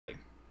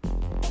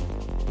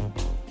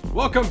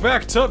Welcome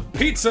back to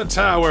Pizza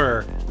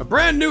Tower! A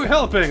brand new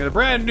helping and a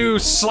brand new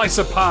slice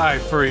of pie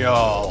for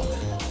y'all.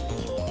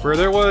 Where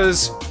there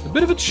was a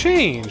bit of a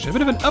change, a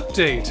bit of an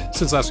update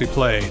since last we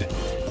played.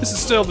 This is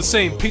still the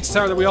same Pizza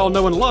Tower that we all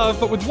know and love,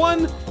 but with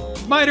one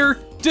minor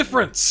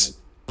difference.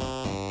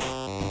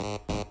 The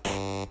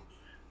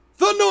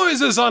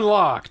Noise is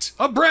unlocked!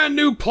 A brand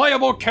new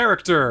playable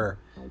character!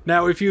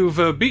 Now, if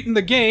you've beaten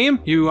the game,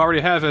 you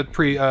already have it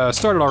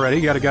started already,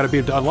 you gotta beat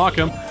him to unlock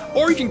him,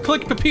 or you can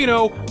click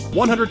Peppino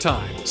 100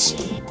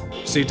 times.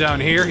 See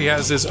down here, he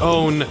has his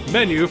own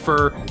menu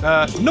for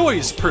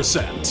noise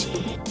percent.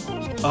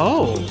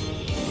 Oh.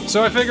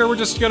 So I figure we're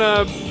just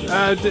gonna,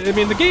 I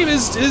mean, the game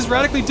is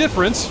radically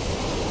different.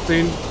 I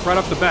mean, right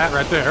off the bat,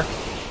 right there.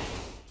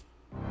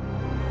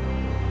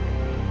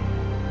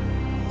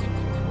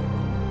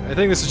 I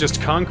think this is just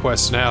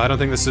conquest now. I don't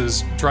think this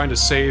is trying to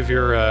save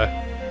your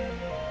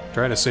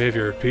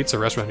pizza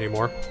restaurant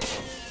anymore.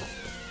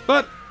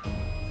 But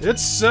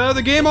it's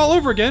the game all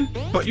over again,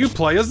 but you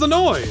play as the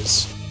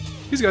Noise.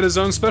 He's got his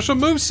own special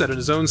moveset and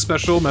his own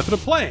special method of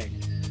playing.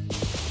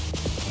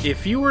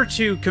 If you were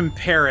to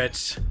compare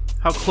it,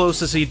 how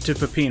close is he to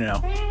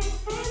Peppino?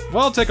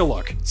 Well, take a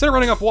look. Instead of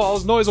running up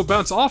walls, Noise will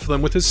bounce off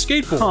them with his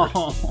skateboard.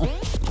 Oh.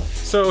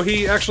 So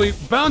he actually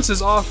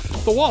bounces off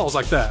the walls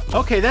like that.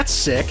 Okay, that's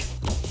sick.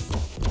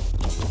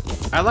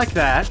 I like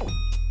that.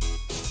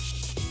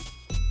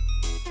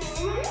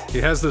 He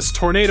has this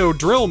tornado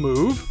drill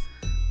move.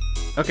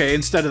 Okay,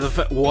 instead of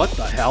the what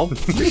the hell?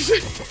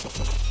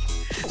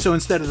 So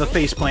instead of the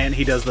face plant,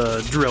 he does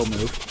the drill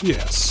move.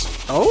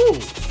 Yes. Oh!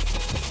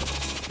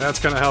 That's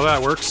kind of how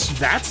that works.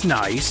 That's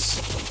nice.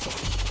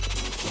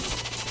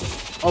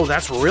 Oh,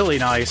 that's really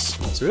nice.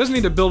 So he doesn't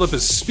need to build up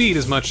his speed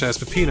as much as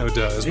Peppino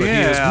does, but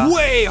Yeah. he is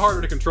way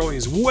harder to control and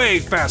he's way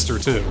faster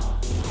too.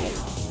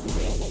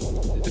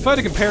 If I had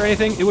to compare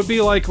anything, it would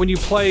be like when you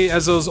play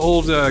as those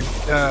old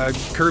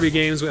Kirby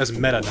games as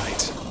Meta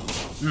Knight.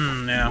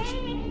 Yeah.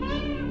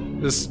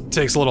 This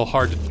takes a little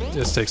hard to...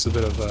 This takes a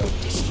bit of,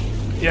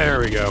 yeah, there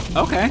we go.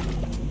 Okay.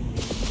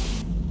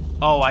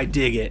 Oh, I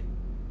dig it.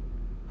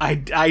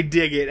 I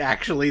dig it,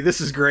 actually.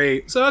 This is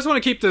great. So I just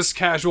want to keep this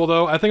casual,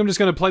 though. I think I'm just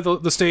going to play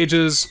the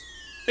stages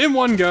in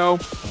one go.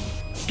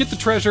 Get the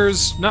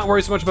treasures, not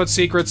worry so much about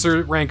secrets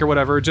or rank or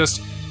whatever.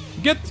 Just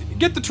get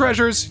the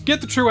treasures, get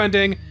the true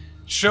ending,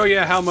 show you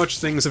how much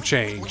things have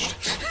changed.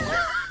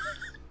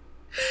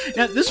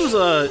 Now, this was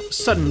a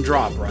sudden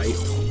drop, right?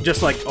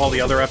 Just like all the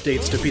other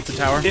updates to Pizza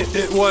Tower?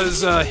 It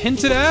was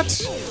hinted at,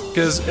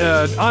 because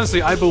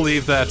honestly, I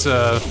believe that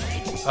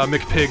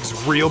McPig's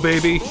real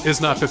baby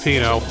is not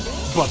Peppino,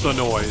 but the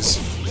Noise.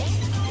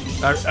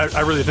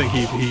 I really think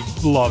he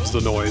loves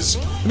the Noise.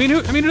 I mean,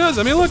 who does?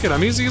 I mean, look at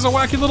him. He's a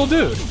wacky little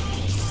dude.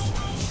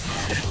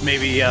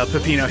 Maybe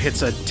Peppino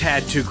hits a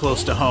tad too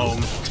close to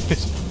home.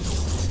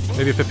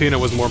 Maybe Peppino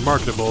was more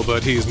marketable,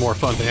 but he's more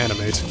fun to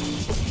animate.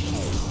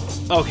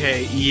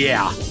 Okay,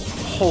 yeah.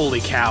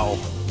 Holy cow.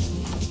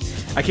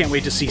 I can't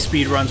wait to see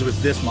speedruns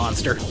with this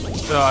monster.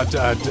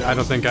 I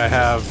don't think I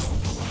have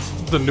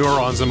the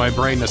neurons in my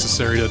brain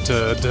necessary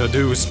to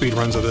do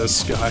speedruns of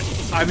this guy.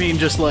 I mean,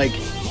 just like...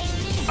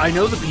 I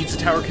know the Pizza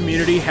Tower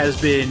community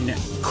has been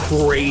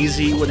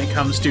crazy when it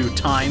comes to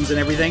times and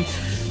everything,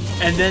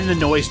 and then the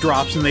Noise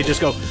drops and they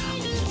just go,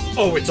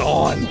 oh, it's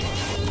on!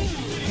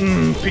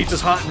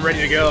 Pizza's hot and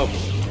ready to go.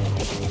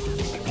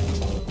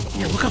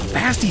 Yeah, look how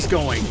fast he's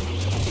going!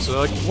 So,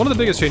 like, one of the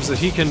biggest changes is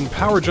that he can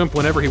power jump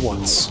whenever he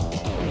wants.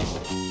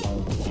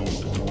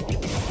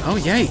 Oh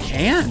yeah, he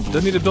can!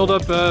 Doesn't need to build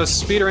up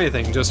speed or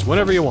anything, just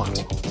whenever you want.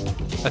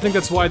 I think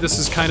that's why this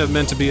is kind of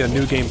meant to be a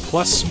New Game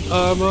Plus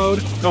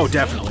mode. Oh,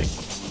 definitely.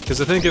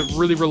 Because I think it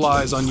really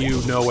relies on you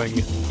knowing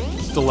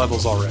the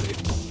levels already.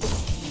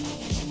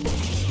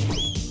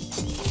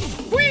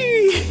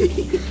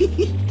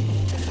 Whee!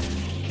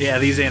 Yeah,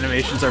 these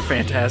animations are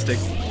fantastic.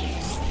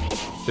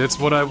 It's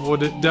what I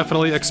would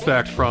definitely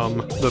expect from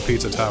the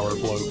Pizza Tower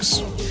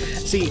blokes.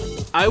 See,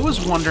 I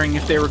was wondering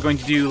if they were going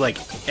to do, like,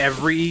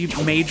 every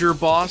major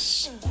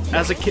boss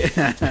as a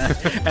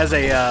as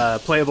a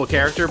playable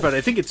character, but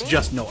I think it's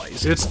just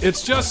Noise.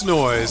 It's just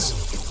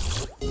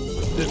Noise.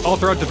 All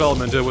throughout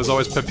development, it was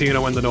always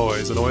Peppino and the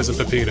Noise and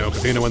Peppino,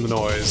 Peppino and the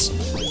Noise.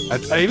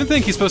 I even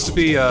think he's supposed to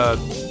be,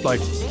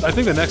 like, I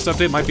think the next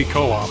update might be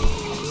co-op.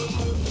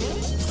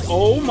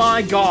 Oh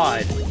my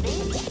god!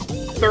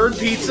 Third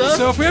pizza?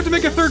 So if we have to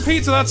make a third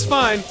pizza, that's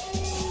fine.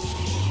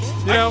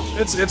 You know,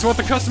 it's what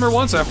the customer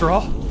wants after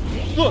all.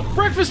 Look,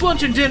 breakfast,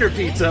 lunch, and dinner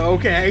pizza,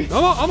 okay?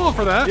 I'm all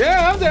for that.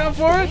 Yeah, I'm down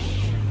for it!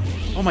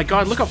 Oh my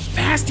god, look how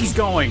fast he's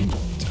going!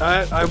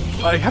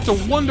 I have to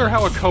wonder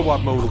how a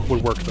co-op mode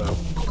would work, though.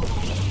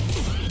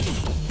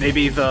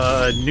 Maybe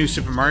the new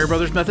Super Mario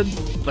Brothers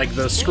method? Like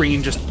the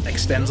screen just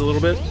extends a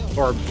little bit?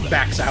 Or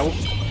backs out?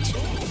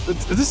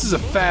 This is a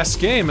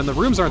fast game, and the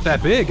rooms aren't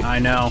that big. I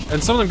know.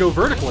 And some of them go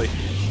vertically.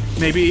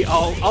 Maybe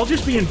I'll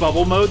just be in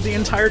bubble mode the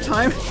entire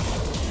time?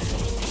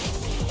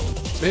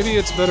 Maybe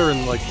it's better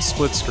in, like,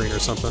 split screen or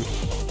something.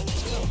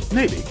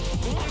 Maybe.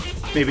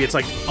 Maybe it's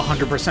like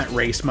 100%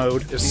 race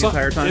mode the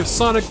entire time. If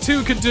Sonic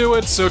 2 could do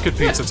it, so could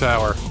Pizza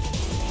Tower.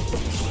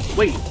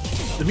 Wait,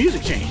 the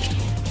music changed.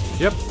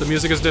 Yep, the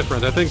music is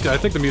different. I think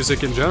the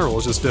music in general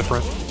is just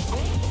different.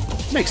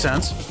 Makes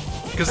sense.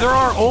 Because there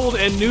are old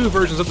and new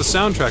versions of the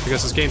soundtrack. I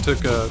guess this game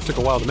took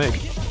a while to make.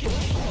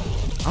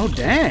 Oh,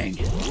 dang.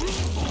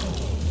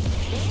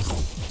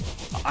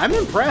 I'm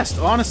impressed,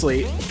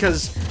 honestly,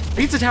 because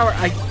Pizza Tower,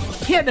 I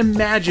can't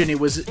imagine it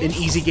was an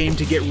easy game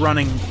to get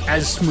running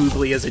as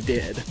smoothly as it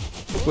did.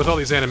 With all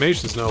these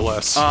animations, no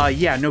less.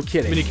 Yeah, no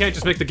kidding. I mean, you can't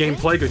just make the game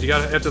play good. You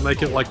have to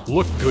make it like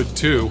look good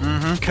too.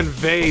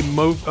 Convey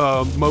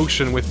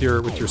motion with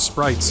your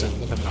sprites. And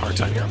I'm having a hard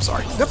time here. I'm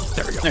sorry. Yep.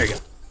 There we go. There you go.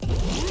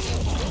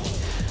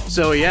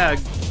 So yeah,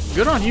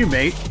 good on you,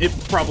 mate. It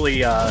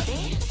probably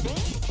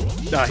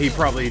he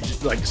probably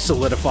like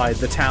solidified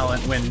the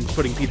talent when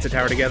putting Pizza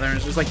Tower together, and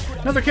it's just like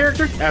another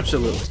character.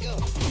 Absolutely.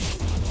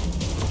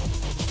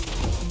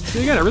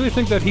 Again, I really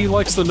think that he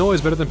likes the noise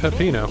better than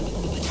Peppino.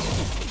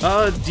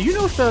 Do you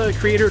know if the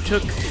creator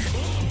took...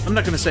 I'm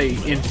not going to say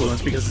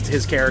influence because it's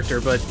his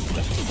character, but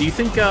do you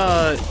think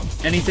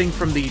anything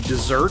from the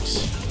Dessert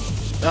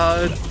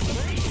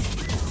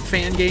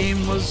fan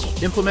game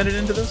was implemented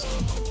into this?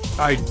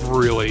 I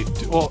really...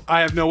 Well,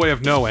 I have no way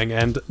of knowing,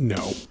 and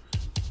no.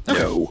 Okay.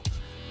 No.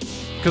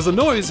 Because the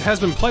noise has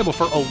been playable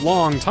for a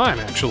long time,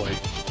 actually.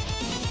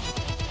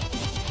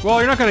 Well,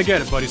 you're not going to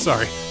get it, buddy.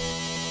 Sorry.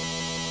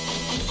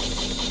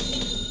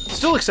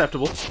 Still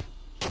acceptable.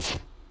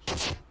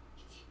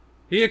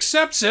 He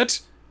accepts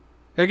it.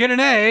 I get an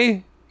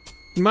A.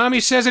 Mommy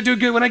says I do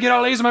good when I get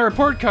all A's on my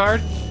report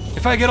card.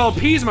 If I get all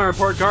P's on my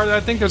report card, I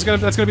think that's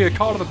gonna be a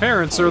call to the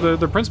parents or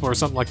the principal or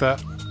something like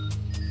that.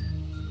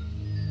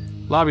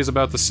 Lobby's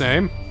about the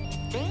same.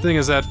 Thing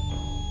is that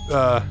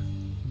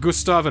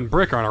Gustav and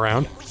Brick aren't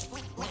around.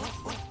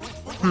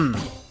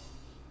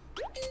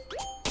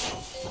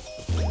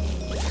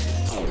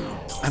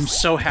 I'm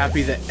so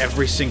happy that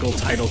every single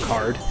title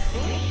card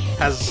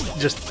has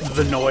just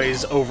the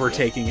noise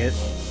overtaking it.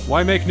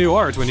 Why make new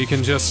art when you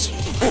can just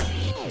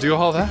do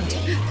all that?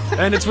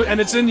 And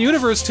it's in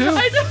universe too.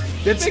 I know.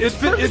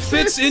 It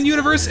fits in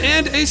universe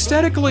and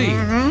aesthetically.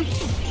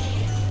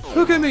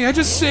 Look at me! I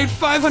just saved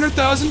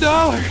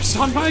 $500,000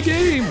 on my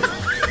game.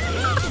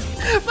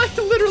 By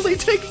literally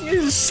taking it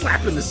and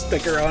slapping the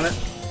sticker on it.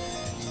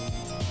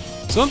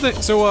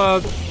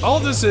 All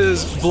this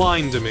is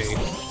blind to me.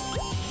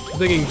 I'm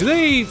thinking, do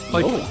they,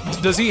 like,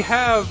 does he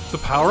have the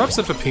power-ups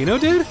that Peppino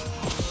did?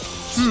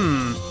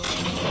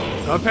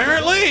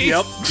 Apparently!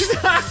 Yep.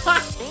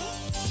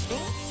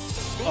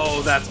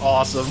 Oh, that's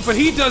awesome. But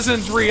he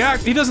doesn't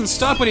react, he doesn't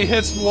stop when he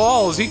hits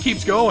walls, he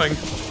keeps going.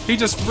 He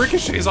just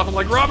ricochets off him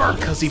like rubber!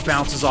 Because he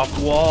bounces off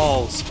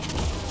walls.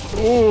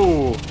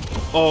 Ooh.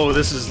 Oh,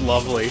 this is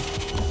lovely.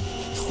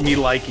 Me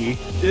likey.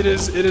 It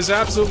is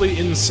absolutely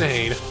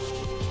insane.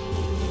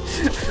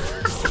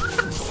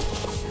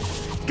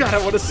 God, I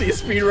want to see a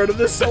speedrun of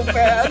this so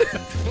bad.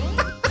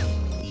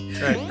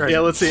 Alright, yeah,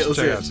 let's see it, let's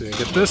see it. So you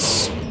get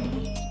this.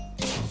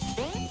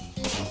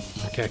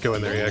 I can't go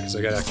in there yet, because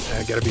I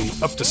gotta be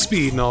up to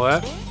speed and all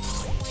that.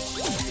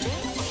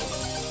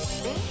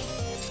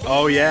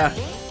 Oh yeah.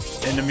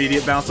 An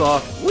immediate bounce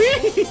off.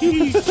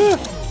 Whee!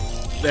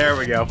 There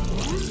we go.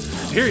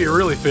 Here you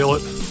really feel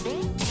it.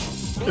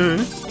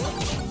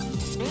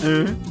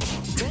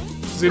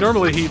 See,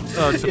 normally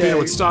Peppino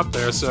would stop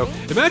there, so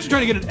imagine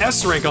trying to get an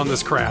S rank on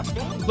this crap,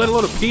 let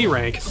alone a P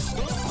rank.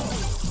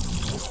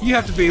 You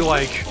have to be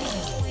like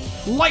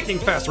lightning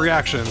fast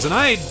reactions, and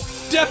I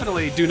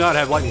definitely do not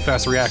have lightning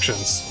fast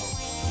reactions.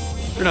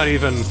 They're not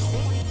even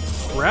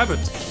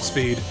rabbit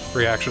speed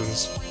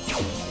reactions.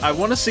 I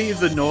want to see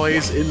the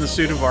noise in the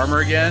suit of armor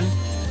again,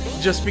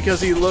 just because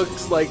he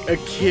looks like a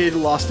kid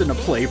lost in a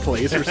play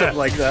place or something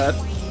like that.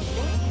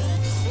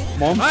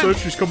 Mom said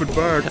she's coming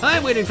back.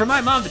 I'm waiting for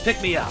my mom to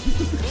pick me up.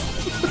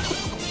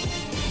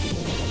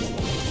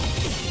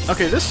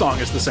 Okay, this song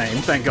is the same,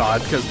 thank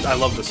God, because I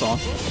love the song.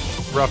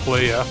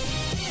 Roughly, yeah.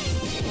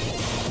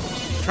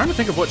 I'm trying to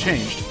think of what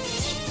changed.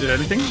 Did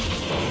anything?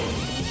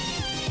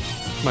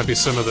 Might be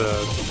some of the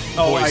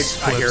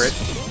voice I hear it.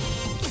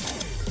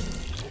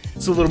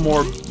 It's a little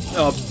more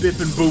bip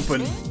and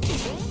boopin'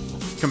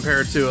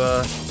 compared to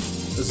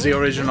the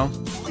original.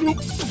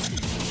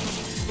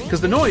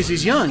 Because the noise,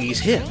 he's young, he's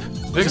hip.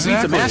 Exactly.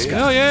 He's a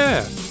mascot. Oh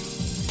yeah.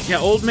 Yeah,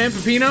 old man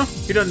Peppino,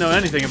 he doesn't know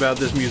anything about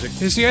this music.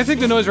 You see, I think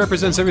the noise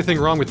represents everything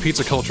wrong with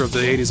pizza culture of the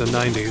 80s and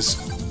 90s.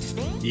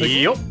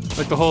 Yep.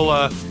 Like the whole,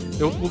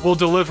 we'll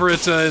deliver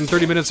it in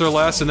 30 minutes or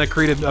less, and that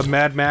created a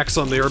Mad Max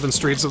on the urban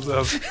streets of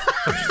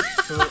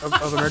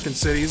American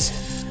cities.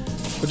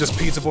 With just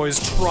pizza boys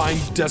trying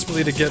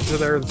desperately to get to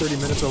there in 30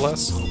 minutes or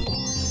less.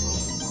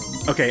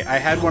 Okay, I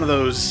had one of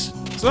those...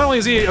 So not only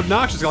is he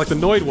obnoxious like the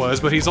Noid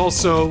was, but he's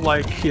also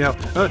like, you know,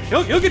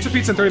 he'll get your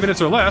pizza in 30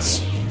 minutes or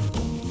less.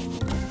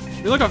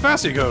 You look how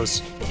fast he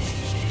goes.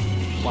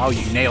 Wow,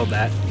 you nailed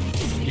that.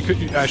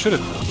 I should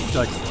have,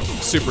 like,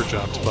 super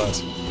jumped, but...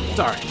 It's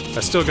alright. I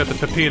still got the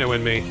Peppino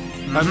in me.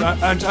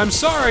 I'm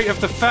sorry if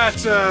the fat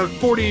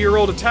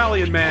 40-year-old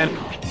Italian man...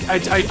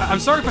 I'm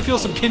sorry if I feel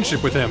some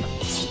kinship with him.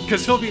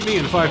 Because he'll be me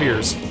in 5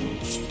 years.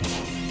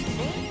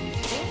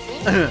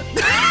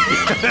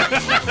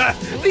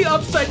 The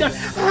upside down.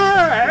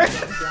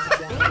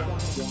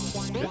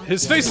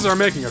 His faces are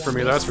making it for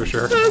me, that's for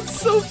sure. That's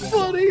so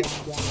funny.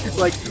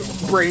 Like,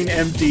 brain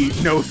empty,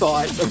 no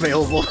thought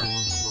available.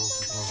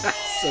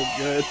 That's so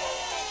good.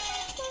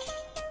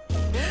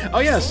 Oh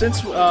yeah,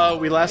 since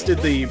we last did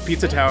the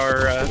Pizza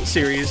Tower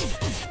series,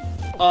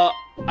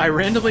 I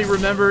randomly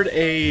remembered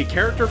a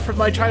character from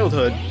my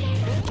childhood.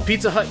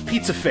 Pizza Hut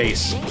Pizza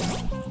Face.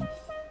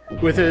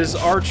 With his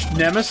arch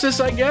nemesis,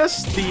 I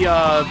guess?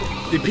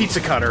 The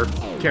pizza cutter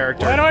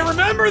character. Why do I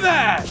remember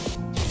that?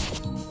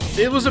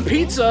 It was a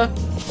pizza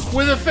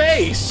with a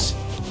face.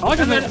 I like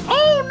and that. then,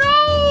 oh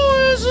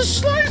no, there's a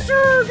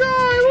slicer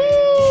guy.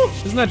 Woo!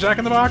 Isn't that Jack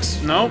in the Box?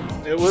 Nope,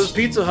 it was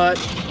Pizza Hut.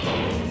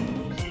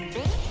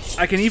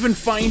 I can even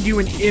find you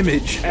an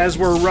image as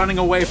we're running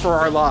away for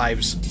our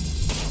lives.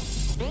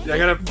 I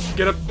gotta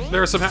get up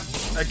there somehow.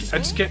 I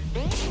just can't.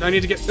 I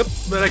need to get up,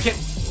 but I can't.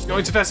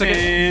 Going too fast. I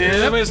can't.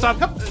 That way to stop.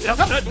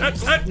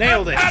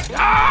 Nailed it.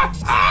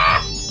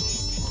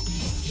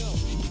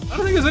 I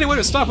don't think there's any way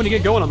to stop when you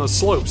get going on those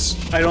slopes.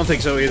 I don't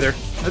think so either.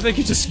 I think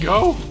you just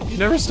go. You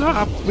never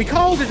stop. We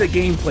called it a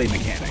gameplay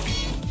mechanic.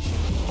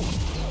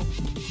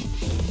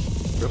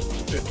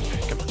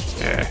 Come on.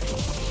 Yeah.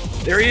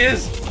 There he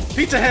is!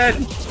 Pizza Head!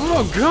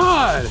 Oh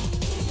God!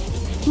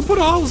 Who put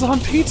olives on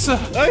pizza?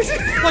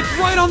 Like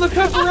right on the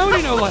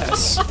pepperoni, no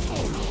less.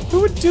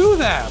 Who would do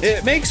that?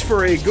 It makes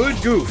for a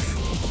good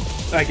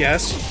goof, I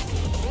guess.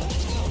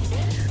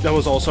 That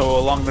was also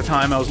along the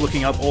time I was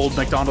looking up old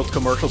McDonald's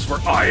commercials for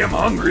I am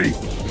hungry.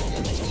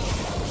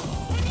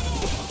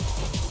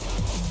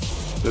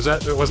 Was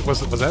that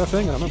a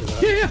thing? I don't remember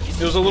that. Yeah.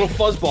 It was a little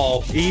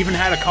fuzzball. He even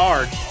had a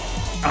card.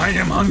 I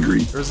am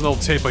hungry. There's an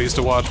old tape I used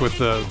to watch with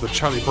the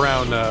Charlie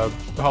Brown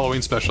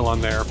Halloween special on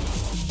there.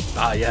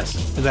 Ah, yes.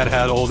 And that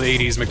had old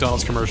 80s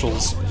McDonald's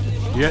commercials.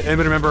 Yeah,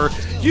 anybody remember?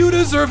 You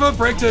deserve a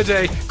break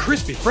today.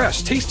 Crispy,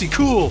 fresh, tasty,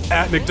 cool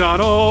at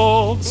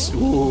McDonald's.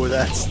 Ooh,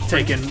 that's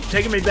taking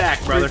me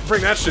back, brother.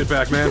 Bring that shit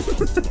back, man.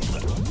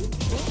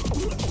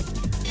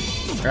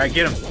 All right,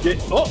 get him.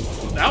 Oh,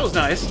 that was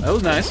nice. That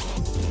was nice.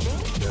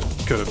 Yeah,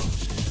 could've.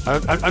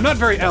 I'm not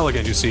very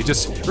elegant, you see.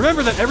 Just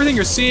remember that everything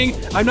you're seeing,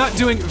 I'm not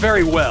doing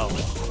very well.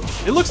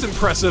 It looks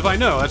impressive, I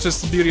know. That's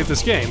just the beauty of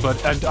this game,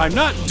 but I'm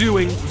not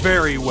doing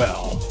very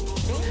well.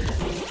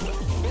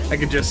 I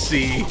can just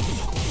see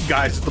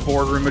guys at the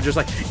boardroom are just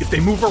like, if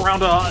they move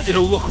around,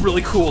 it'll look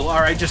really cool.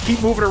 All right, just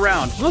keep moving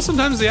around. Well,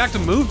 sometimes the act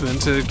of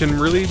movement can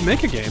really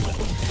make a game.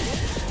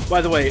 By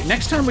the way,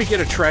 next time we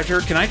get a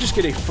treasure, can I just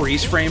get a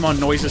freeze frame on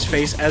Noise's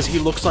face as he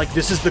looks like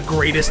this is the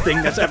greatest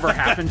thing that's ever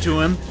happened to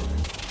him?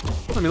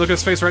 Let me look at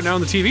his face right now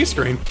on the TV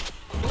screen.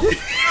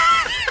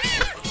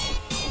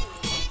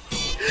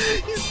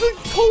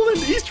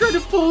 He's trying to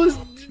pull his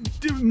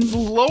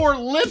lower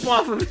lip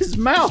off of his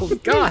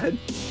mouth. God.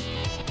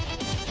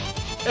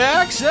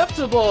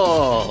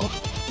 Acceptable.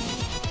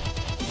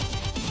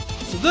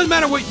 It doesn't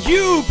matter what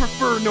you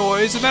prefer,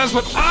 Noise. It matters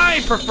what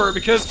I prefer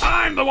because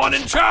I'm the one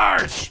in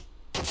charge.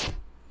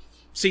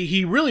 See,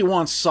 he really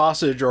wants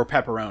sausage or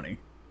pepperoni.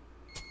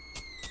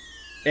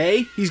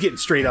 He's getting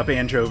straight up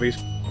anchovies.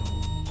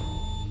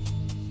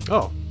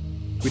 Oh,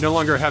 we no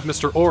longer have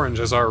Mr. Orange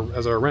as our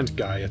rent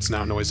guy. It's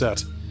now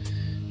Noisette.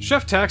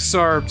 Chef tasks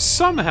are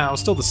somehow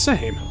still the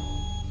same.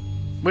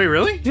 Wait,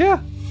 really? Yeah.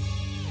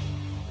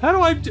 How do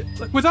I...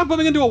 without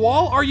bumping into a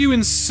wall? Are you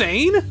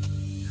insane?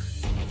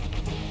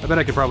 I bet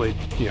I could probably,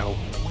 you know...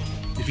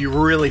 If you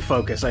really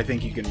focus, I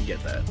think you can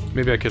get that.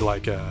 Maybe I could,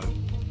 like,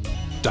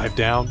 dive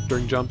down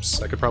during jumps.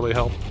 That could probably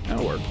help.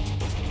 That'll work.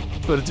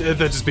 But that'd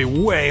just be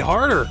way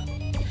harder.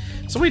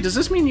 So wait, does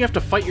this mean you have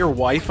to fight your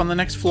wife on the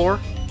next floor?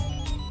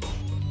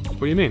 What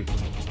do you mean?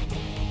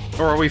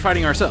 Or are we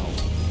fighting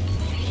ourselves?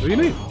 What do you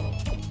mean?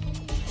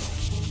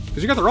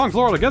 Because you got the wrong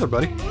floor altogether,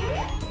 buddy.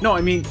 No,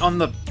 I mean on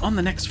the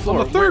next floor.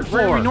 On the third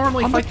floor. Where we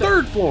normally on fight the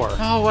third floor.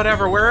 Oh,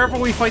 whatever. Wherever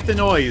we fight the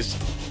Noise.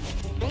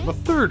 On the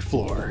third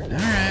floor. All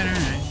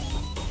right.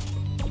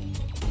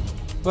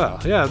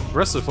 Well, yeah, the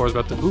rest of the floor is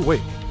about to... Ooh,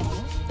 wait.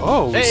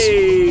 Oh,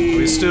 hey!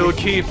 We still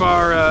keep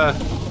our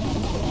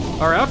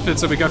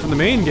outfits that we got from the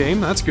main game.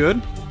 That's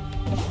good.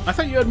 I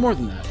thought you had more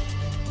than that.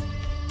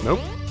 Nope.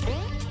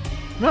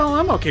 Well,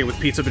 I'm okay with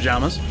pizza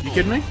pajamas. You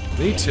kidding me?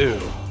 Me too.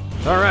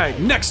 Alright,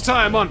 next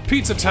time on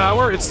Pizza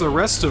Tower, it's the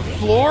rest of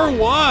Floor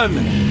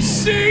 1!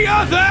 See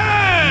ya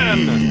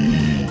then!